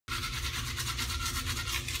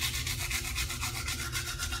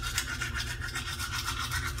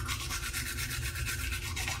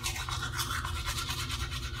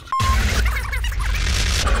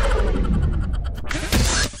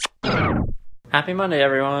Happy Monday,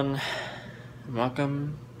 everyone, and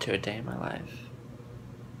welcome to a day in my life.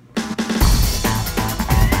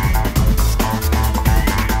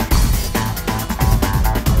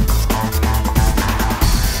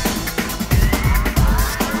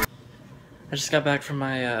 I just got back from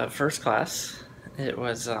my first class. It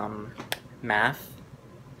was math,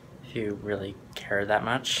 if you really care that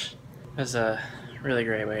much. It was a really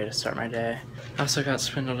great way to start my day. I also got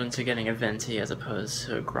swindled into getting a venti as opposed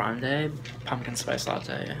to a grande, pumpkin spice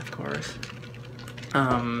latte, of course.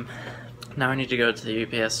 Now I need to go to the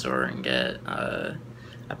UPS store and get a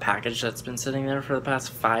package that's been sitting there for the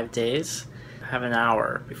past 5 days. I have an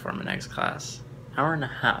hour before my next class. Hour and a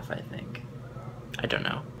half, I think. I don't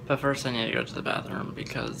know. But first I need to go to the bathroom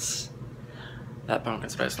because that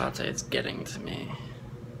pumpkin spice latte is getting to me.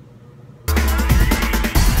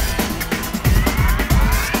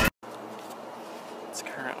 It's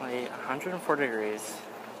currently 104 degrees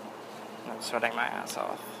and I'm sweating my ass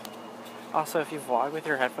off. Also, if you vlog with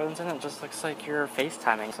your headphones in, it just looks like you're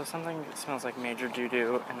FaceTiming. So something smells like major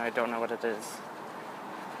doo-doo and I don't know what it is.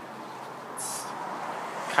 It's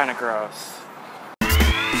kind of gross.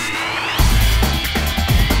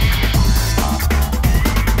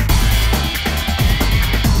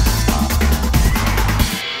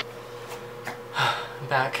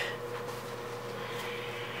 Back.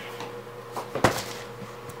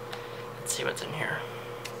 Let's see what's in here.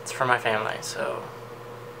 It's for my family, so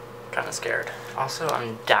I'm kind of scared. Also,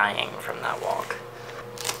 I'm dying from that walk.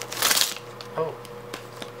 Oh.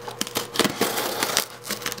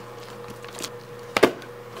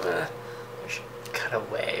 I should cut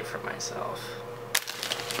away from myself.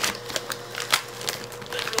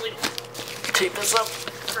 I really tape this up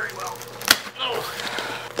very well. Oh.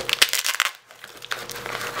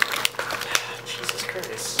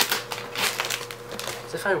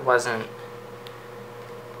 As if I wasn't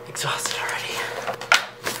exhausted already.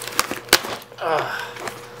 Oh.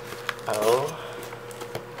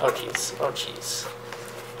 Oh jeez. Oh jeez.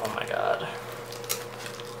 Oh my god.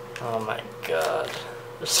 Oh my god.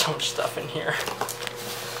 There's so much stuff in here.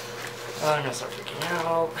 Oh, I'm gonna start freaking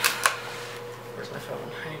out. Where's my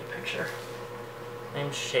phone? I need a picture.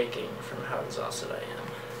 I'm shaking from how exhausted I am.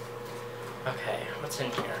 Okay, what's in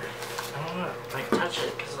here? I don't want to, like, touch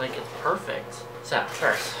it, because, like, it's perfect. So,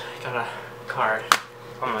 first, I got a card.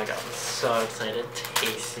 Oh my god, I'm so excited.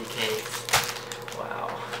 Tasty cakes. Wow.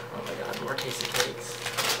 Oh my god, more tasty cakes.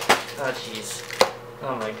 Oh, jeez.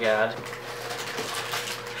 Oh my god.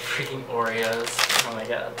 Freaking Oreos. Oh my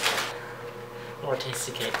god. More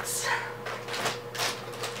tasty cakes.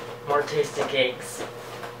 More tasty cakes.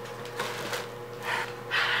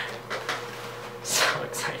 So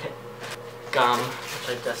excited. Gum, which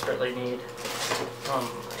I desperately need. Oh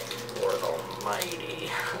my Lord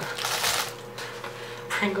almighty.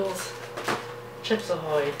 Pringles. Chips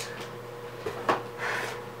Ahoy.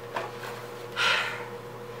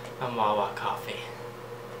 And Wawa coffee.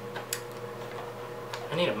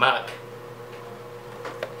 I need a mug.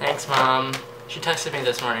 Thanks, Mom. She texted me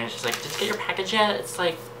this morning. She's like, did you get your package yet? It's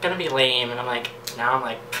like gonna be lame. And I'm like,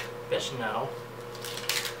 bitch, no.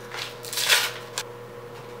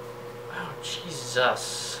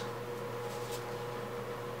 Jesus.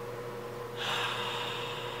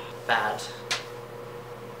 Bad.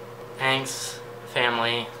 Thanks,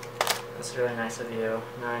 family. That's really nice of you.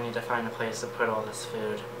 Now I need to find a place to put all this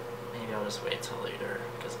food. Maybe I'll just wait till later,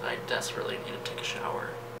 because I desperately need to take a shower.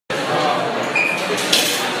 This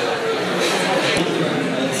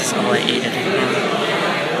is all I ate at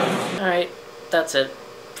home. Alright, that's it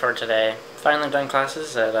for today. Finally done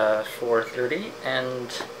classes at 4:30,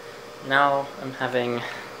 and now I'm having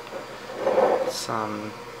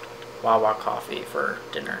some Wawa coffee for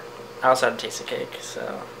dinner. I also had a taste of cake,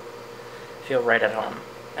 so I feel right at home.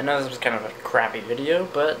 I know this was kind of a crappy video,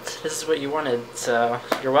 but this is what you wanted, so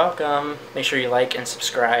you're welcome. Make sure you like and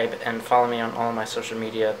subscribe and follow me on all of my social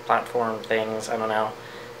media platform things, I don't know.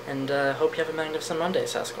 And hope you have a magnificent Monday,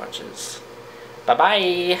 Sasquatches.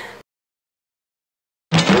 Bye-bye!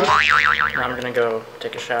 Now I'm gonna go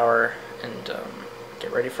take a shower and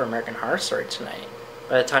get ready for American Horror Story tonight.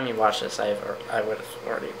 By the time you watch this, I would have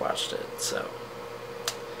already watched it, so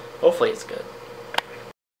hopefully it's good.